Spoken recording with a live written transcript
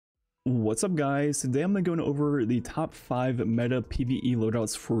What's up guys, today I'm going over the top 5 meta PvE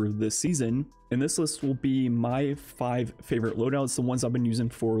loadouts for this season, and this list will be my 5 favorite loadouts, the ones I've been using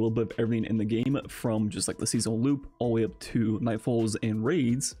for a little bit of everything in the game, from just like the seasonal loop all the way up to Nightfalls and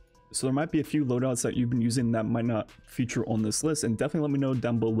raids. So there might be a few loadouts that you've been using that might not feature on this list, and definitely let me know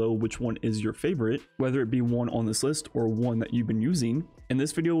down below which one is your favorite, whether it be one on this list or one that you've been using. In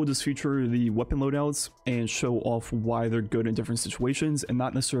this video, we'll just feature the weapon loadouts and show off why they're good in different situations and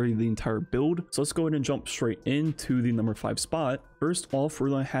not necessarily the entire build. So let's go ahead and jump straight into the number 5 spot. First off, we're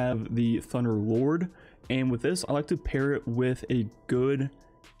going to have the Thunder Lord, and with this, I like to pair it with a good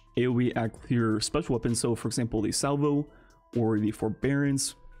AoE act clear special weapon. So for example, the Salvo or the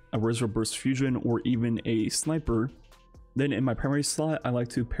Forbearance, a Reservoir Burst Fusion, or even a Sniper. Then in my primary slot, I like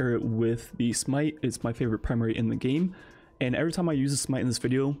to pair it with the Smite. It's my favorite primary in the game, and every time I use a Smite in this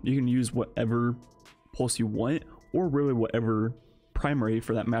video, you can use whatever pulse you want, or really whatever primary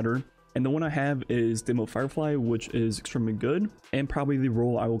for that matter. And the one I have is Demo Firefly, which is extremely good, and probably the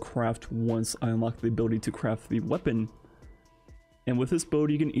role I will craft once I unlock the ability to craft the weapon. And with this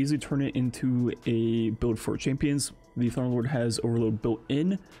build, you can easily turn it into a build for champions. The Thunderlord has Overload built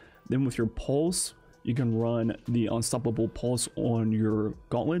in. Then with your Pulse, you can run the Unstoppable Pulse on your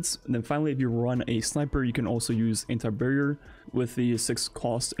gauntlets. And then finally, if you run a Sniper, you can also use Anti-Barrier with the 6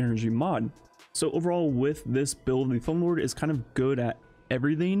 cost energy mod. So overall, with this build, the Thunderlord is kind of good at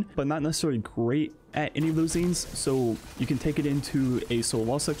everything, but not necessarily great at any of those things. So you can take it into a solo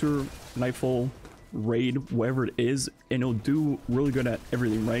lost sector, Nightfall, raid, whatever it is, and it'll do really good at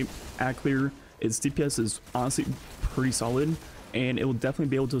everything, right? At clear, its DPS is honestly pretty solid, and it will definitely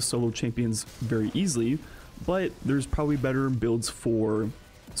be able to solo champions very easily. But there's probably better builds for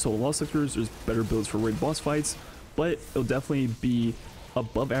solo lost sectors, there's better builds for raid boss fights, but it'll definitely be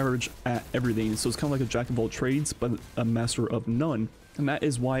above average at everything. So it's kind of like a jack of all trades but a master of none, and that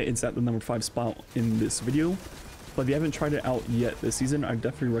is why it's at the number 5 spot in this video. But if you haven't tried it out yet this season, I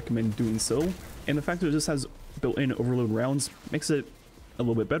definitely recommend doing so. And the fact that it just has built-in overload rounds makes it a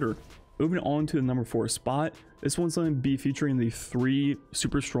little bit better. Moving on to the number 4 spot, this one's going to be featuring the 3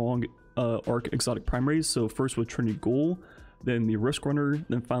 super strong Arc exotic primaries. So first with Trinity Ghoul, then the Risk Runner,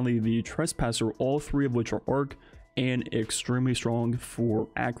 then finally the Trespasser, all 3 of which are Arc and extremely strong for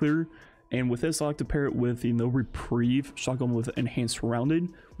Ackler. And with this, I like to pair it with the No Reprieve shotgun with Enhanced Surrounded,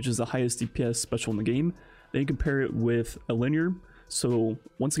 which is the highest DPS special in the game. Then you can pair it with a linear. So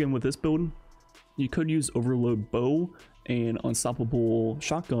once again, with this build, you could use Overload Bow and Unstoppable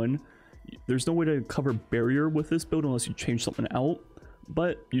Shotgun. There's no way to cover barrier with this build unless you change something out,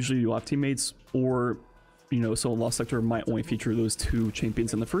 but usually you'll have teammates, or so a lost sector might only feature those 2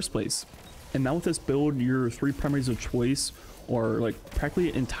 champions in the first place. And now with this build, your 3 primaries of choice are like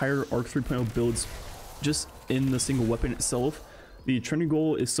practically entire Arc 3.0 builds just in the single weapon itself. The Trinity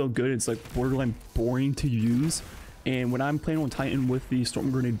Ghoul is so good, it's like borderline boring to use, and when I'm playing on Titan with the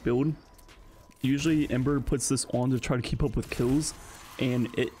Storm Grenade build, usually Ember puts this on to try to keep up with kills, and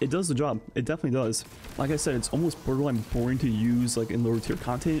it does the job. It definitely does. Like I said, it's almost borderline boring to use like in lower tier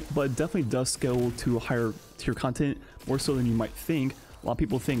content, but it definitely does scale to higher tier content, more so than you might think. A lot of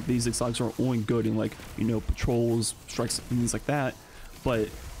people think these exotics are only good in like, patrols, strikes, and things like that, but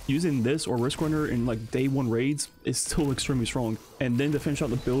using this or Risk Runner in like day 1 raids is still extremely strong. And then to finish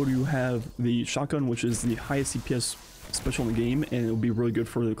out the build, you have the shotgun, which is the highest CPS special in the game, and it'll be really good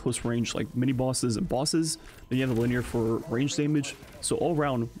for the close range like mini bosses and bosses. Then you have the linear for range damage, so all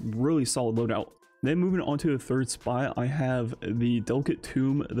around really solid loadout. Then moving on to the 3rd spot, I have the Delicate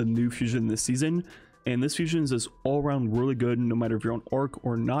Tomb, the new fusion this season, and this fusion is all around really good no matter if you're on Arc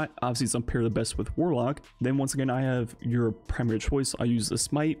or not. Obviously it's pair the best with Warlock. Then once again, I have your primary choice. I use the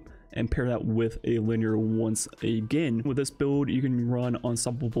Smite and pair that with a linear once again. With this build, you can run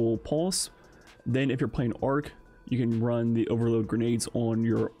Unstoppable Pulse. Then if you're playing Arc, you can run the Overload grenades on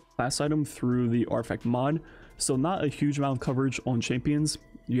your last item through the Artifact mod. So not a huge amount of coverage on champions.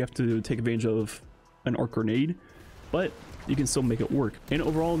 You have to take advantage of an Arc grenade, but you can still make it work. And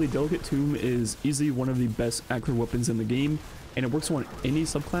overall, the Delicate Tomb is easily one of the best accurate weapons in the game, and it works on any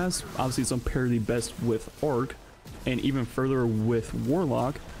subclass. Obviously it's on pair the best with Arc and even further with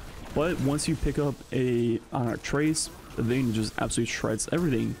Warlock, but once you pick up a Trace, the thing just absolutely shreds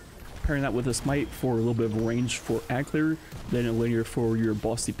everything. Pairing that with a Smite for a little bit of range for Ackler, then a linear for your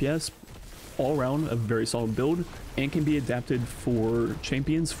boss DPS. All around a very solid build, and can be adapted for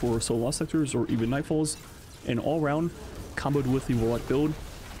champions, for solo lost sectors, or even Nightfalls. And all around, comboed with the Warlock build,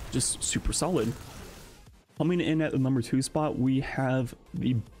 just super solid. Coming in at the number 2 spot, we have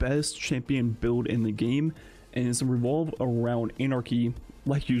the best champion build in the game, and it's revolve around Anarchy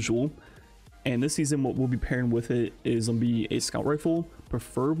like usual. And this season, what we'll be pairing with it is going to be a Scout Rifle,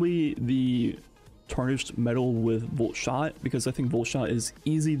 preferably the Tarnished Metal with Volt Shot, because I think Volt Shot is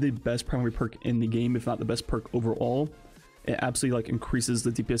easily the best primary perk in the game, if not the best perk overall. It absolutely like increases the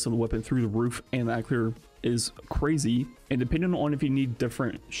DPS of the weapon through the roof, and the accuracy is crazy. And depending on if you need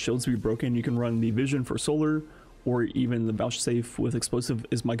different shields to be broken, you can run the Vision for Solar, or even the Vouchsafe with Explosive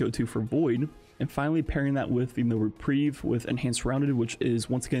is my go-to for Void. And finally pairing that with the No Reprieve with Enhanced Rounded, which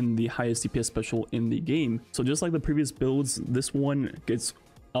is once again the highest DPS special in the game. So just like the previous builds, this one gets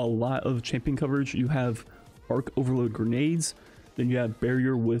a lot of champion coverage. You have Arc Overload grenades, then you have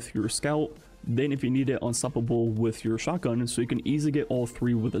Barrier with your Scout, then if you need it, Unstoppable with your shotgun. So you can easily get all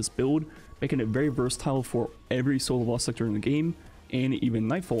three with this build, making it very versatile for every solo lost sector in the game, and even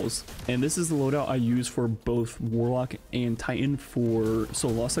Nightfalls. And this is the loadout I use for both Warlock and Titan for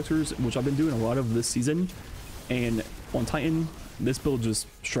solo lost sectors, which I've been doing a lot of this season. And on Titan, this build just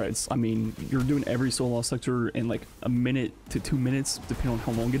shreds. I mean, you're doing every solo lost sector in like a minute to 2 minutes, depending on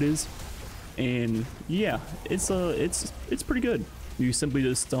how long it is. And yeah, it's pretty good. You simply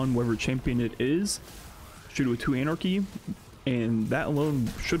just stun whatever champion it is, shoot it with 2 Anarchy, and that alone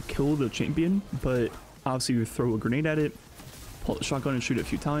should kill the champion. But obviously you throw a grenade at it, pull out the shotgun and shoot it a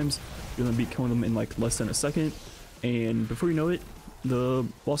few times, you're gonna be killing them in like less than a second, and before you know it, the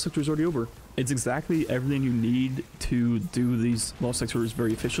lost sector is already over. It's exactly everything you need to do these lost sectors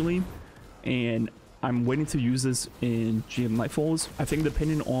very efficiently, and I'm waiting to use this in GM Nightfalls. I think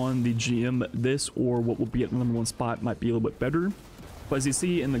depending on the GM, this or what will be at the #1 spot might be a little bit better. But as you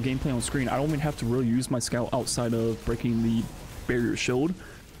see in the gameplay on screen, I don't even have to really use my Scout outside of breaking the Barrier Shield.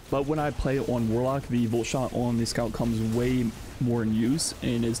 But when I play on Warlock, the Volt Shot on the Scout comes way more in use,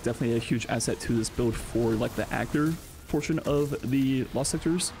 and is definitely a huge asset to this build for like the actor portion of the lost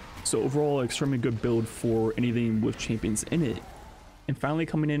sectors. So overall, extremely good build for anything with champions in it. And finally,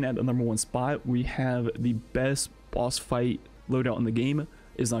 coming in at the #1 spot, we have the best boss fight loadout in the game,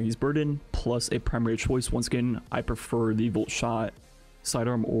 Izanagi's Burden, plus a primary choice. Once again, I prefer the Volt Shot,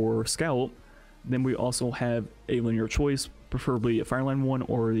 Sidearm, or Scout. Then we also have a linear choice, preferably a Fireline one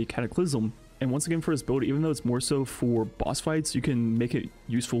or the Cataclysm. And once again, for this build, even though it's more so for boss fights, you can make it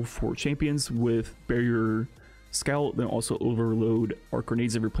useful for champions with Barrier, Scout, then also Overload Arc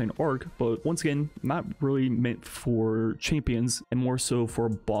Grenades if you're playing Arc. But once again, not really meant for champions and more so for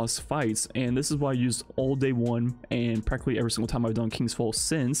boss fights. And this is why I used all day one and practically every single time I've done King's Fall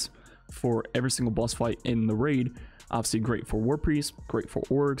since, for every single boss fight in the raid. Obviously great for War Priest, great for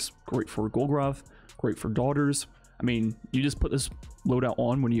Orcs, great for Golgroth, great for Daughters. I mean, you just put this loadout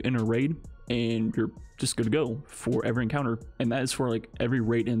on when you enter raid and you're just good to go for every encounter. And that is for like every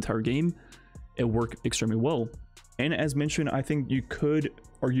raid in the entire game. It worked extremely well. And as mentioned, I think you could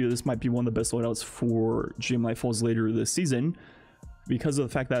argue this might be one of the best loadouts for GM Lightfalls later this season, because of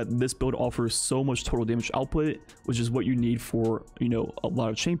the fact that this build offers so much total damage output, which is what you need for, you know, a lot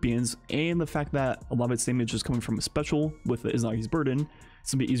of champions, and the fact that a lot of its damage is coming from a special with the Izanagi's Burden.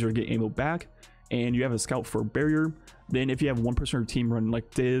 It's gonna be easier to get ammo back, and you have a Scout for Barrier. Then if you have one person on your team running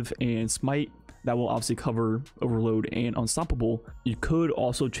like Div and Smite, that will obviously cover Overload and Unstoppable. You could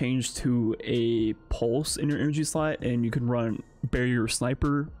also change to a Pulse in your energy slot, and you can run Barrier,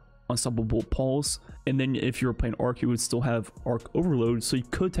 Sniper, Unstoppable, Pulse. And then if you're playing Arc, you would still have Arc Overload, so you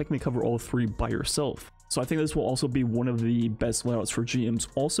could technically cover all three by yourself. So I think this will also be one of the best loadouts for GMs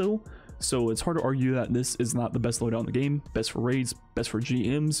also. So it's hard to argue that this is not the best loadout in the game. Best for raids, best for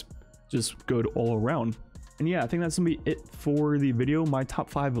GMs, just good all around. And yeah, I think that's gonna be it for the video, my top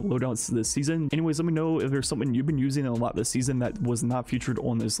 5 loadouts this season. Anyways, let me know if there's something you've been using a lot this season that was not featured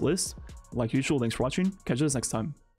on this list. Like usual, thanks for watching. Catch you guys next time.